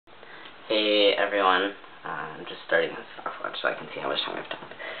Hey everyone, I'm just starting this off so I can see how much time I've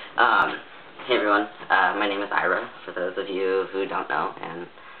talked. Hey everyone, my name is Ira, for those of you who don't know, and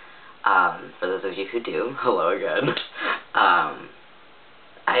for those of you who do, hello again.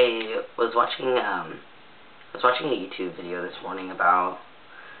 I was watching a YouTube video this morning about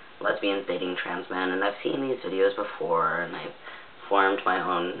lesbians dating trans men, and I've seen these videos before, and I've formed my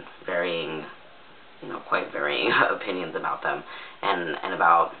own quite varying opinions about them, and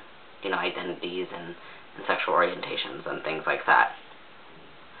about identities and sexual orientations and things like that.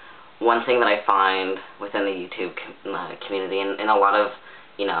 One thing that I find within the YouTube community and in a lot of,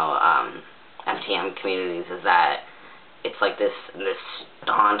 FTM communities is that it's like this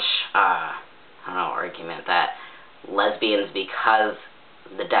staunch, argument that lesbians, because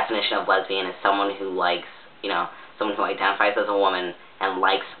the definition of lesbian is someone who likes, someone who identifies as a woman and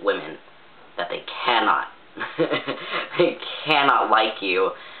likes women, that they cannot, they cannot like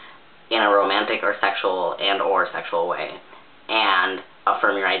you in a romantic or sexual way and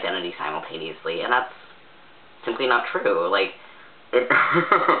affirm your identity simultaneously, and that's simply not true. Like,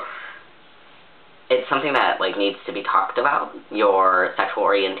 it's something that needs to be talked about. Your sexual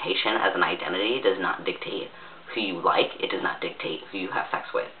orientation as an identity does not dictate who you like. It does not dictate who you have sex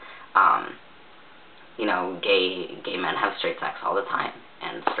with. Gay men have straight sex all the time,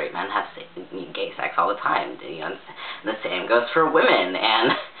 and straight men have gay sex all the time. And the same goes for women,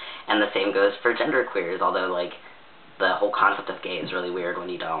 and the same goes for genderqueers, although, the whole concept of gay is really weird when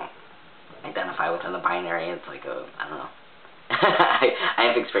you don't identify within the binary. It's like, I don't know. I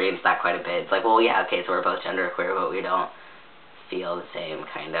have experienced that quite a bit. It's like, well, yeah, okay, so we're both genderqueer, but we don't feel the same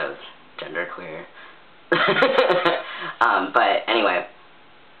kind of genderqueer. But anyway,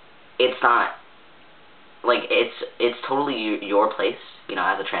 it's not, it's totally your place,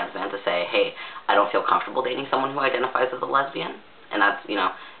 as a trans man to say, hey, I don't feel comfortable dating someone who identifies as a lesbian. And that's, and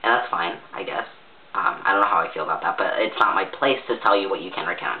that's fine, I guess. I don't know how I feel about that, but it's not my place to tell you what you can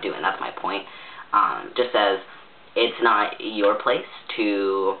or cannot do, and that's my point. Just as it's not your place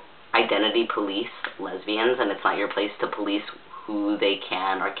to identity police lesbians, and it's not your place to police who they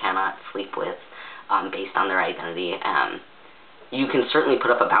can or cannot sleep with based on their identity. You can certainly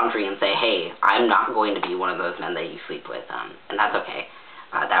put up a boundary and say, hey, I'm not going to be one of those men that you sleep with, and that's okay.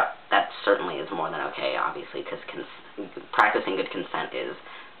 That certainly is more than okay, obviously, because practicing good consent is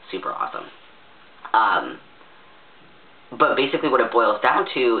super awesome. But basically what it boils down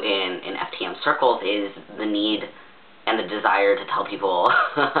to in FTM circles is the need and the desire to tell people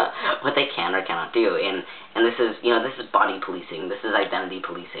what they can or cannot do. And this is, this is body policing, this is identity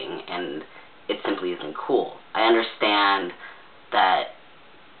policing, and it simply isn't cool. I understand that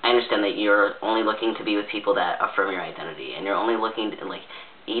you're only looking to be with people that affirm your identity, and you're only looking to,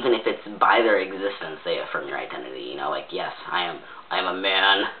 even if it's by their existence, they affirm your identity. Yes, I am a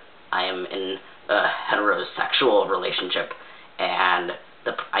man, I am in a heterosexual relationship, and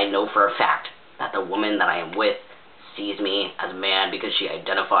I know for a fact that the woman that I am with sees me as a man because she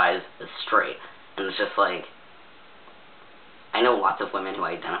identifies as straight. And it's just like, I know lots of women who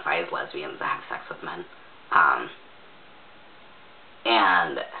identify as lesbians that have sex with men.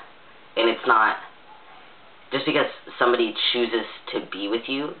 And it's not, just because somebody chooses to be with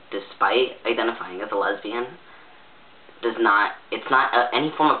you despite identifying as a lesbian, it's not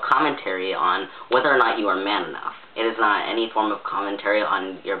any form of commentary on whether or not you are man enough. It is not any form of commentary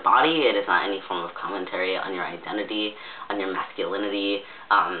on your body. It is not any form of commentary on your identity, on your masculinity,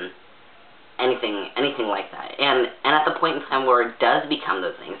 anything like that. And at the point in time where it does become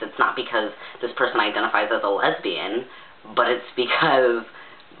those things, it's not because this person identifies as a lesbian, but it's because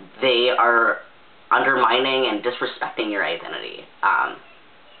they are undermining and disrespecting your identity. And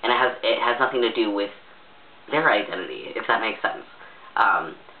it has nothing to do with their identity, if that makes sense.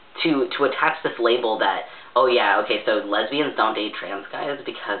 To attach this label that, oh yeah, okay, so lesbians don't date trans guys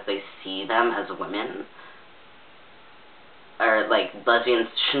because they see them as women, or lesbians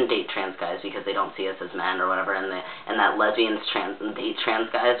shouldn't date trans guys because they don't see us as men or whatever, and that lesbians date trans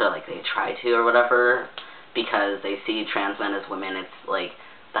guys, or they try to or whatever because they see trans men as women. It's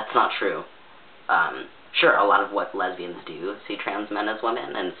that's not true. Sure, a lot of what lesbians do see trans men as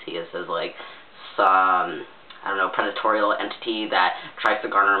women and see us as some, I don't know, predatorial entity that tries to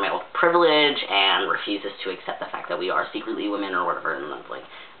garner male privilege and refuses to accept the fact that we are secretly women or whatever, and that's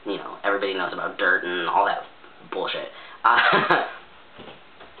everybody knows about dirt and all that bullshit.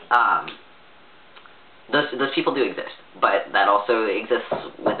 Those people do exist, but that also exists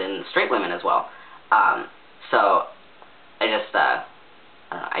within straight women as well. So I guess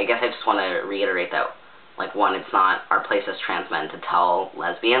I just want to reiterate that, one, it's not our place as trans men to tell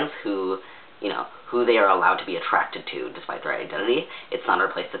lesbians who who they are allowed to be attracted to despite their identity. It's not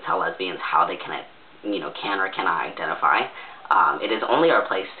our place to tell lesbians how they can or cannot identify. It is only our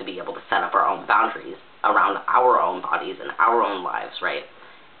place to be able to set up our own boundaries around our own bodies and our own lives, right?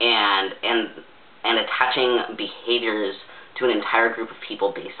 And attaching behaviors to an entire group of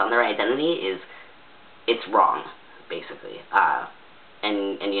people based on their identity it's wrong, basically.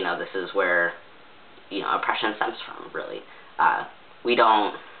 And this is where oppression stems from, really. We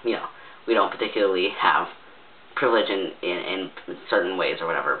don't particularly have privilege in certain ways or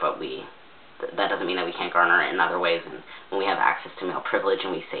whatever, but that doesn't mean that we can't garner it in other ways. And when we have access to male privilege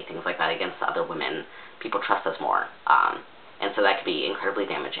and we say things like that against other women, people trust us more. And so that could be incredibly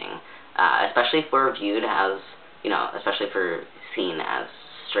damaging, especially if we're viewed as, especially if we're seen as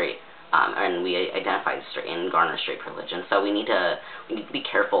straight, and we identify as straight and garner straight privilege. And so we need to be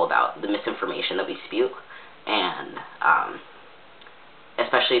careful about the misinformation that we spew, and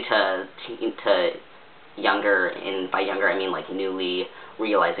especially to younger, and by younger I mean like newly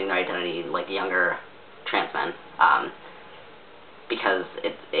realizing their identity, like younger trans men, because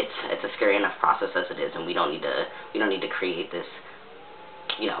it's a scary enough process as it is, and we don't need to create this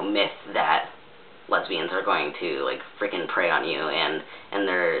myth that lesbians are going to like freaking prey on you, and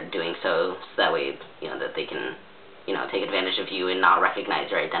they're doing so that way that they can take advantage of you and not recognize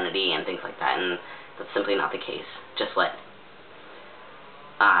your identity and things like that. And that's simply not the case. Just let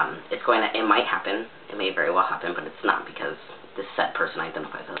it might happen, it may very well happen, but it's not, because this said person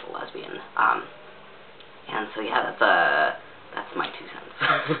identifies as a lesbian. And so yeah, that's my 2 cents.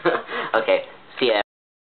 Okay.